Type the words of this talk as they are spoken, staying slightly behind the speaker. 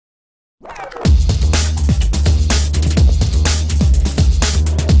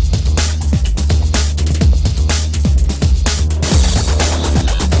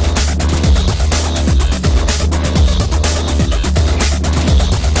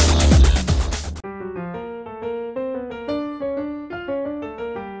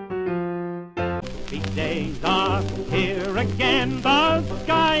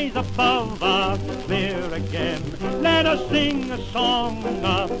skies above are clear again. Let us sing a song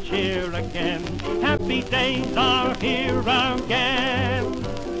of cheer again. Happy days are here again.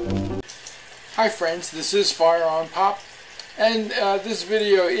 Hi friends, this is FirearmPop, and this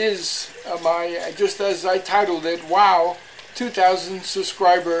video is my, just as I titled it, Wow 2,000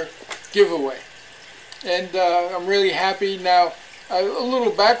 subscriber giveaway. And I'm really happy. Now, a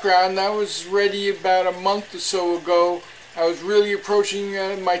little background, I was ready about a month or so ago. I was really approaching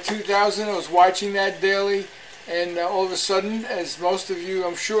my 2,000. I was watching that daily, and all of a sudden, as most of you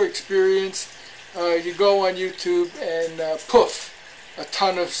I'm sure experienced, you go on YouTube and poof, a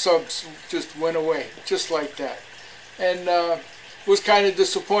ton of subs just went away, just like that. And was kind of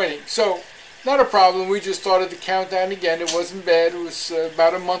disappointing. So, not a problem. We just started the countdown again. It wasn't bad. It was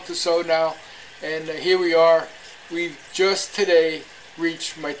about a month or so now. And here we are. We've just today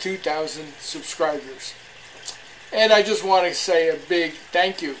reached my 2,000 subscribers. And I just want to say a big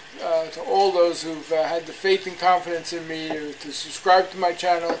thank you to all those who've had the faith and confidence in me to subscribe to my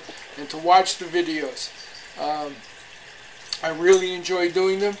channel and to watch the videos. I really enjoy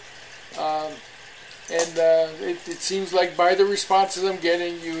doing them. It seems like by the responses I'm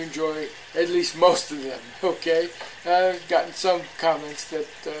getting, you enjoy at least most of them, okay? I've gotten some comments that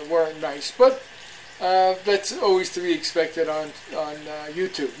weren't nice, but that's always to be expected on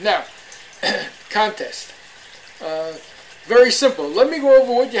YouTube. Now, contest. Very simple. Let me go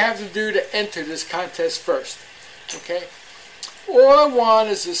over what you have to do to enter this contest first, okay? All I want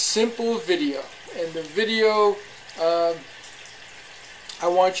is a simple video, and the video, I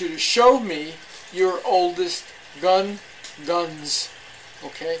want you to show me your oldest guns,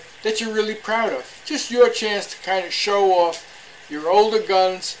 okay, that you're really proud of. Just your chance to kind of show off your older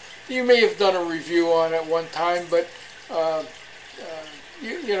guns. You may have done a review on it one time, but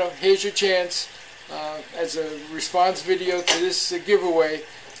you know, here's your chance as a response video to this giveaway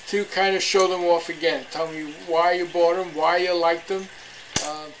to kind of show them off again. Tell me why you bought them, why you like them,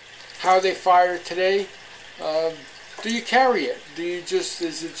 how they fire today. Do you carry it? Do you just,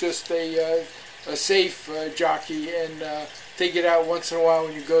 is it just a safe jockey and take it out once in a while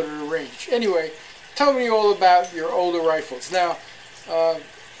when you go to the range? Anyway, tell me all about your older rifles. Now,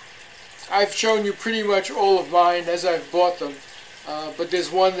 I've shown you pretty much all of mine as I've bought them, but there's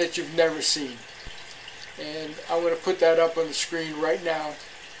one that you've never seen. And I'm going to put that up on the screen right now.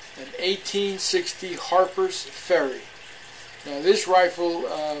 An 1860 Harper's Ferry. Now this rifle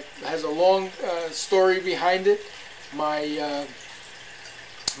has a long story behind it. My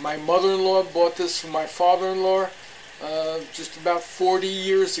mother-in-law bought this from my father-in-law just about 40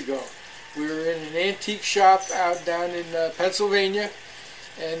 years ago. We were in an antique shop out down in Pennsylvania,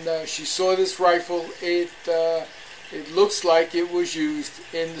 and she saw this rifle. It looks like it was used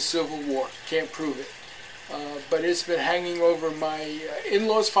in the Civil War. Can't prove it. But it's been hanging over my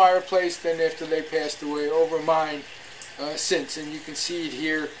in-laws' fireplace, then after they passed away, over mine since. And you can see it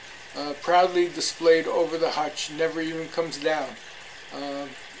here, proudly displayed over the hutch, never even comes down.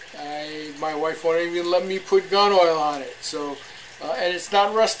 My wife won't even let me put gun oil on it. So, and it's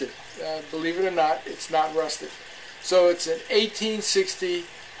not rusted. Believe it or not, it's not rusted. So it's an 1860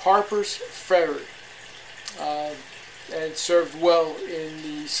 Harper's Ferry, and it served well in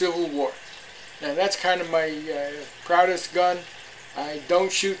the Civil War. Now that's kind of my proudest gun. I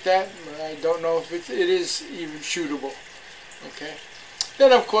don't shoot that. I don't know if it is even shootable. Okay.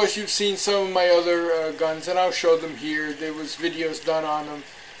 Then of course you've seen some of my other guns, and I'll show them here. There was videos done on them.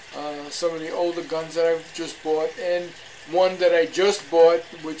 Some of the older guns that I've just bought, and one that I just bought,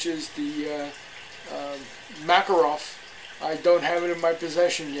 which is the Makarov. I don't have it in my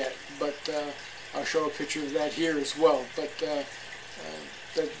possession yet, but I'll show a picture of that here as well. But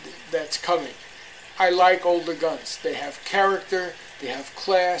that's coming. I like older guns. They have character, they have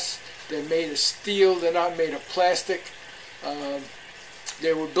class, they're made of steel, they're not made of plastic.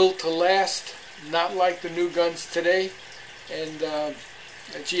 They were built to last, not like the new guns today. And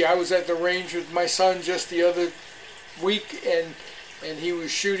gee, I was at the range with my son just the other week, and he was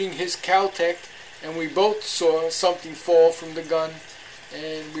shooting his Caltech, and we both saw something fall from the gun,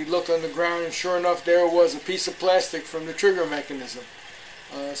 and we looked on the ground, and sure enough, there was a piece of plastic from the trigger mechanism.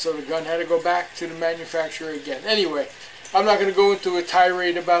 So the gun had to go back to the manufacturer again. Anyway, I'm not going to go into a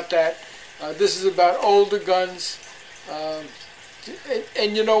tirade about that. This is about older guns.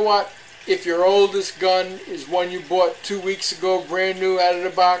 And you know what? If your oldest gun is one you bought 2 weeks ago, brand new out of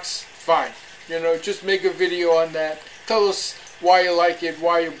the box, fine. You know, just make a video on that. Tell us why you like it,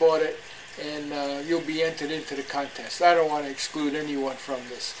 why you bought it, and you'll be entered into the contest. I don't want to exclude anyone from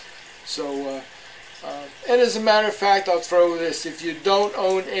this. So, and as a matter of fact, I'll throw this. If you don't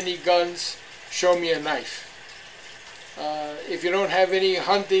own any guns, show me a knife. If you don't have any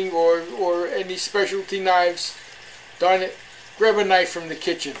hunting or any specialty knives, darn it, grab a knife from the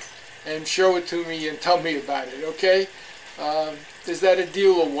kitchen and show it to me and tell me about it, okay? Is that a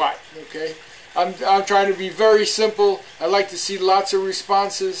deal or what, okay? I'm trying to be very simple. I like to see lots of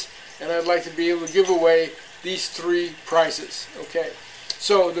responses, and I'd like to be able to give away these 3 prizes, okay?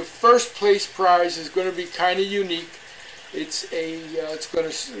 So the first place prize is going to be kind of unique. There's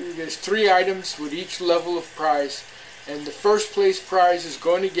 3 items with each level of prize, and the first place prize is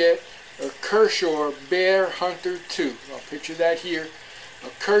going to get a Kershaw Bear Hunter 2. I'll picture that here. A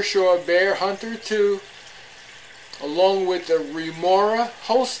Kershaw Bear Hunter 2, along with a Remora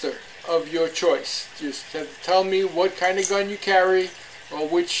holster of your choice. Just have to tell me what kind of gun you carry or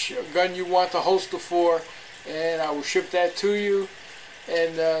which gun you want the holster for, and I will ship that to you.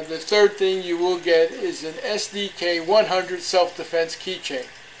 And the third thing you will get is an SDK 100 self-defense keychain.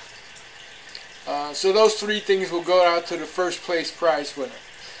 So those 3 things will go out to the first place prize winner.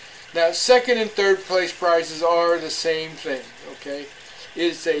 Now, second and third place prizes are the same thing, okay?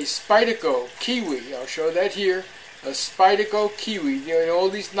 It's a Spyderco Kiwi. I'll show that here. A Spyderco Kiwi. You know, all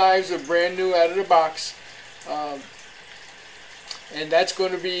these knives are brand new out of the box. And that's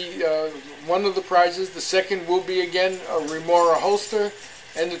going to be one of the prizes. The second will be, again, a Remora holster.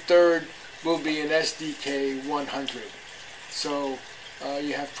 And the third will be an SDK 100. So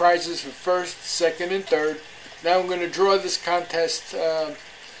you have prizes for first, second, and third. Now I'm going to draw this contest.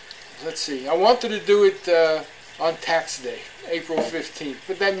 Let's see. I wanted to do it on tax day, April 15th,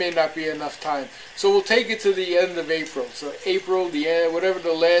 but that may not be enough time. So we'll take it to the end of April. So April, whatever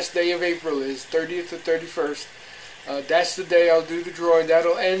the last day of April is, 30th or 31st, that's the day I'll do the drawing.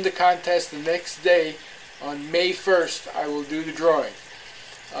 That'll end the contest. The next day, on May 1st, I will do the drawing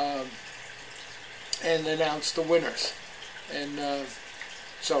and announce the winners. And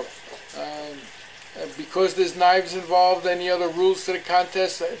because there's knives involved, any other rules to the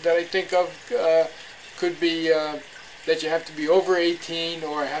contest that I think of could be that you have to be over 18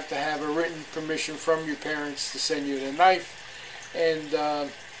 or have to have a written permission from your parents to send you the knife. And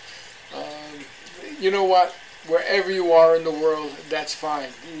you know what? Wherever you are in the world, that's fine.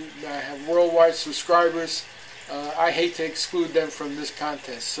 I have worldwide subscribers. I hate to exclude them from this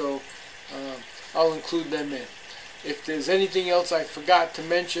contest, so I'll include them in. If there's anything else I forgot to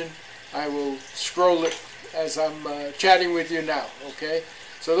mention, I will scroll it as I'm chatting with you now, okay?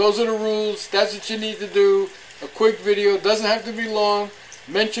 So those are the rules. That's what you need to do. A quick video. Doesn't have to be long.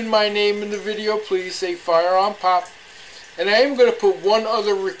 Mention my name in the video, please. Say FirearmPop. And I am going to put one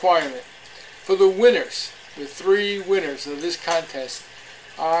other requirement. For the winners, the 3 winners of this contest,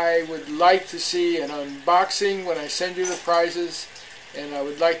 I would like to see an unboxing when I send you the prizes. And I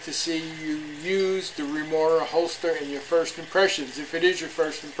would like to see you use the Remora holster in your first impressions, if it is your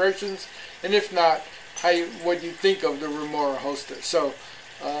first impressions, and if not, what you think of the Remora holster. So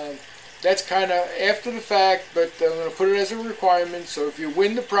that's kind of after the fact, but I'm going to put it as a requirement. So if you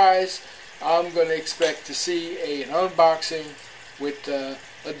win the prize, I'm going to expect to see an unboxing with a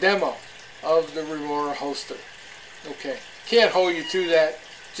demo of the Remora holster. Okay, can't hold you to that.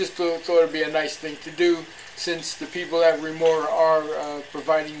 Just thought it would be a nice thing to do, since the people at Remora are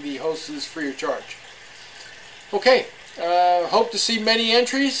providing the holsters free of charge. Okay, hope to see many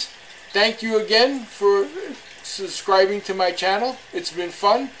entries. Thank you again for subscribing to my channel. It's been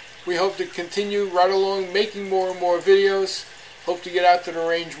fun. We hope to continue right along making more and more videos. Hope to get out to the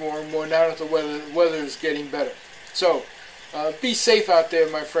range more and more now that the weather is getting better. So, be safe out there,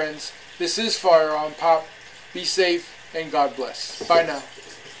 my friends. This is FirearmPop. Be safe and God bless. Bye now.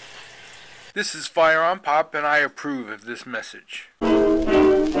 This is FirearmPop, and I approve of this message.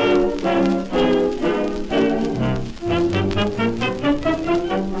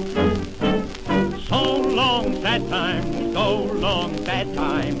 So long bad times, so long bad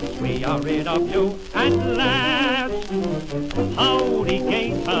times, we are rid of you at last. Howdy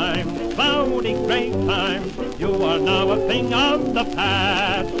gay times, cloudy great times, you are now a thing of the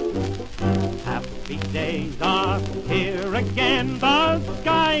past. Happy days are here again, the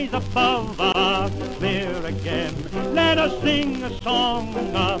skies above us clear again. Let us sing a song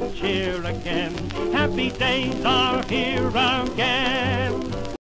of cheer again. Happy days are here again.